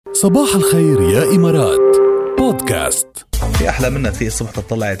صباح الخير يا إمارات بودكاست. في أحلى منها في الصبح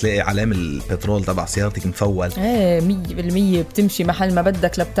تطلع تلاقي علامة البترول تبع سيارتك مفول. 100% بتمشي محل ما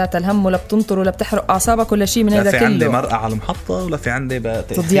بدك، لا بتعتل هم ولا بتنطر ولا بتحرق أعصابك ولا شيء من هذا كله. لا في عندي مرقة على المحطة ولا في عندي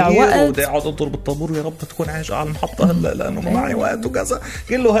تضيع وقت ودي أقعد أنطر بالطابور يا رب تكون عايش على المحطة هلا لأنه ما معي وقت وكذا.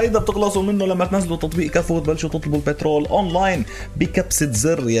 كله هيدا بتخلصوا منه لما تنزلوا تطبيق كفو وتبلشوا تطلبوا البترول أونلاين بكبسة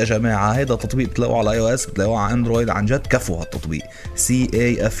زر يا جماعة. هيدا تطبيق بتلاقوه على iOS بتلاقوه على أندرويد. عن جد كفو هالتطبيق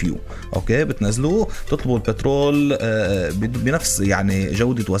CAFU. أوكي بتنزلوه تطلبوا البترول بنفس يعني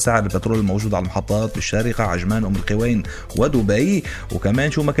جودة وسعر البترول الموجود على المحطات بالشارقة، عجمان، أم القوين ودبي.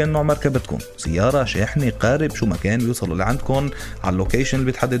 وكمان شو مكان نوع مركبتكم، سيارة، شاحنة، قارب، شو مكان بيوصلوا لعندكم على اللوكيشن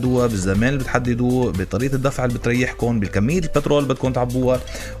اللي بتحددوها، بالزمان اللي بتحددوه، بطريقة الدفع اللي بتريحكم، بالكمية البترول بدكم تعبوها،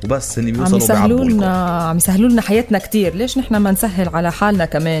 وبس هني بيوصلوا بيعبوا لكم. عم يسهلوا لنا حياتنا كتير. ليش نحن ما نسهل على حالنا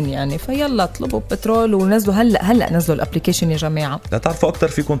كمان يعني؟ فيلا اطلبوا بترول ونزلوا هلأ نزلوا الابليكيشن يا جماعة. لا تعرفوا أكتر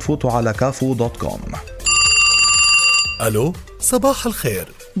فيكم تفوتوا على كافو.com. ألو صباح الخير.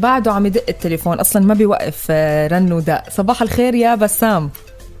 بعده عم يدق التليفون أصلا ما بيوقف رن ودق. صباح الخير يا بسام.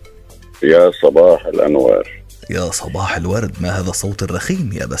 يا صباح الأنوار. يا صباح الورد. ما هذا الصوت الرخيم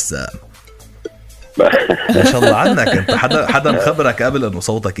يا بسام؟ ما شاء الله عنك انت. حدا خبرك قبل انه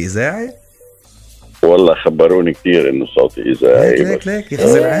صوتك إذاعي؟ والله خبروني كتير انه صوتي إذاعي. ليك يا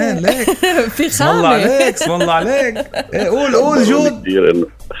خزرعان ليك. في خامة. اسم الله عليك. قول جود.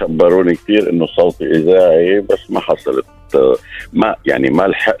 خبروني كتير انه صوتي إذاعي بس ما حصلت، ما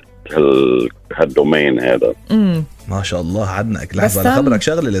لحقت هالدومين هذا. ما شاء الله عنك. لحظة لخبرك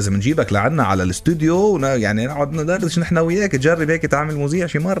شغلة، لازم نجيبك لعنا على الاستوديو يعني نقعد ندردش نحن وياك، تجرب هيك تعمل مذيع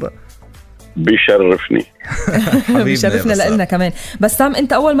شي مرة. بيشرفني. بيشرفنا لنا كمان. بسام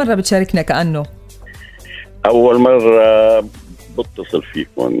انت اول مرة بتشاركنا كأنه أول مرة بتصل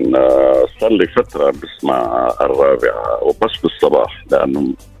فيكم. صار لي فترة بسمع الرابعة وبس بالصباح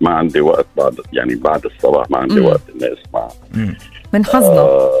لأنه ما عندي وقت بعد الصباح ما عندي وقت إني أسمع. من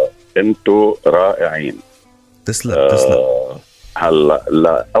حظنا. أنتوا رائعين. تسلم. هلا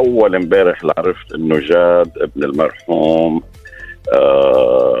لا أول امبارح عرفت إنه جاد ابن المرحوم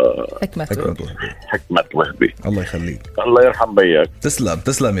حكمة وهبي. الله يخليك. الله يرحم بيك.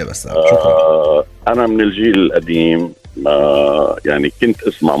 تسلم يا بسام. شكرا. أنا من الجيل القديم. يعني كنت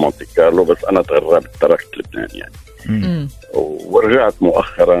اسمع مونتي كارلو بس أنا تغربت تركت لبنان يعني. ورجعت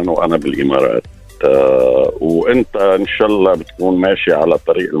مؤخرا وأنا بالإمارات. وانت ان شاء الله بتكون ماشي على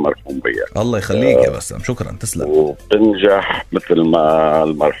طريق المرحوم بيك. الله يخليك يا بسام. شكرا. تسلم. وبتنجح مثل ما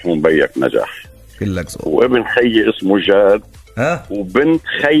المرحوم بيك نجح. كلك زود. وابن خيي اسمه جاد. وبنت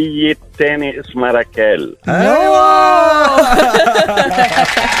خيي الثاني اسمها ركال.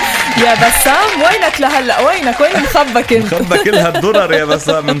 يا بسام وينك لهلا؟ وين مخبك انت؟ مخبى كل هالدرر يا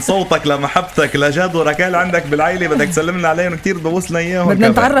بسام من صوتك لمحبتك لجاد وركال عندك بالعيلة. بدك تسلمنا عليهم كتير، بوصلنا اياهم، بدنا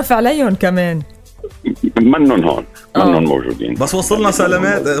نتعرف عليهم كمان. منهم هون منهم موجودين. بس وصلنا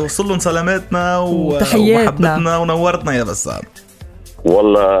سلامات، وصلوا سلاماتنا ومحبتنا ونورتنا يا بسام.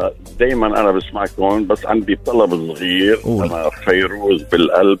 والله دايما انا بسمعكم بس عندي طلب صغير. انا فيروز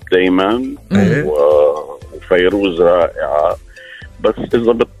بالقلب دايما. وفيروز رائعة بس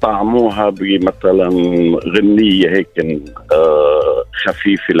إذا بتطعموها بمثلا غنية هيك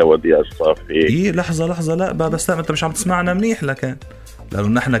خفيفة لوديع الصافي. إيه لحظة لا بس أنت مش عم تسمعنا منيح لكن لأنه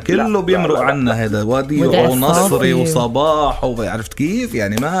نحن كله بيمرق عنا هذا وديع ونصري وصباح وعرفت كيف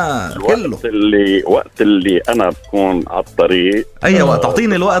يعني ما كله. وقت اللي أنا بكون على الطريق. أي وقت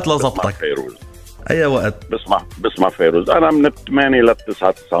أعطيني الوقت لزبطك. فيروز أي وقت بسمع فيروز. أنا من 8 ل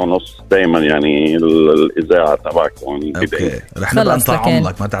 9:30 دايما يعني الإذاعة تبعكم بداية. رح نبقى نطعم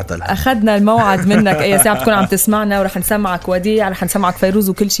لك ما تعتل. أخذنا الموعد منك أي ساعة بتكون عم تسمعنا ورح نسمعك وديع، رح نسمعك فيروز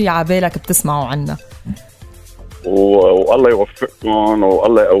وكل شيء عبالك بتسمعوا عنا. والله يوفقكم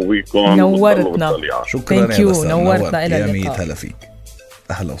والله يقويكم. نورتنا. شكرا يا بسام. نورتنا إلى اللقاء. يا هلا فيك.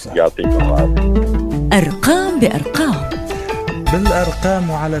 أهلا وسهلا. يعطيكم العافية. أرقام بأرقام. بالأرقام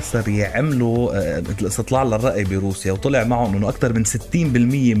وعلى السريع عملوا استطلاع للرأي بروسيا وطلع معهم أنه أكثر من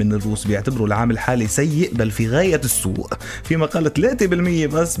 60% من الروس بيعتبروا العام الحالي سيء بل في غاية السوء، فيما قال 3%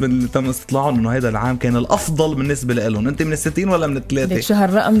 بس من اللي تم استطلاعهم أنه هذا العام كان الأفضل بالنسبة لهم. أنت من 60 ولا من 3؟ ليك شو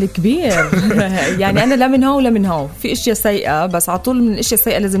هالرقم الكبير. يعني أنا لا من هون ولا من هون. في أشياء سيئة بس عطول من الأشياء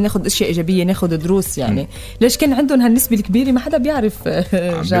السيئة لازم ناخد أشياء إيجابية، ناخد دروس يعني. ليش كان عندهم هالنسبة الكبيرة ما حدا بيعرف.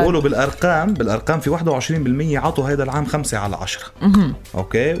 بيقولوا بالأرقام في 21% عطوا هذا العام 5/10.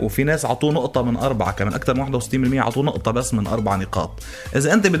 اوكي وفي ناس عطوه نقطة من 4 كمان. اكثر من 61% عطوه نقطة بس من 4 نقاط.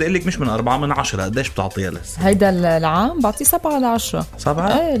 اذا انت بدي لك مش من 4 من 10 قديش بتعطيها لسه؟ هيدا العام بعطيه 7/10.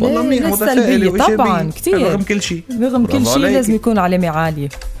 7 والله منيح متفائل طبعا كتير رغم كل شيء لازم يكون علامة عالية.